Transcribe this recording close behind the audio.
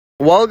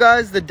Well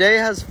guys, the day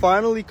has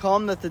finally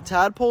come that the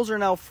tadpoles are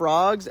now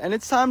frogs and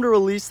it's time to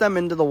release them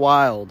into the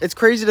wild. It's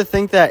crazy to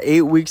think that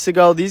 8 weeks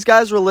ago, these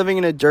guys were living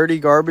in a dirty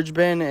garbage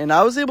bin and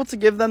I was able to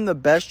give them the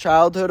best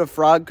childhood a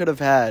frog could have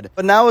had.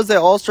 But now as they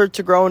all start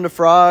to grow into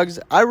frogs,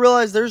 I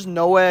realized there's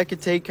no way I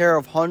could take care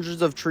of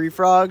hundreds of tree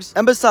frogs.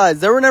 And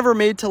besides, they were never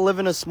made to live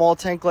in a small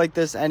tank like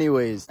this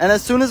anyways. And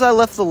as soon as I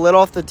left the lid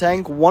off the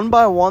tank, one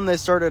by one they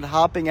started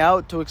hopping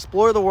out to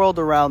explore the world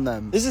around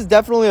them. This is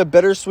definitely a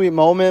bittersweet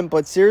moment,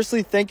 but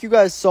seriously, thank you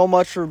guys so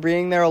much for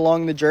being there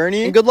along the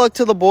journey, and good luck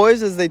to the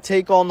boys as they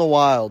take on the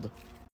wild.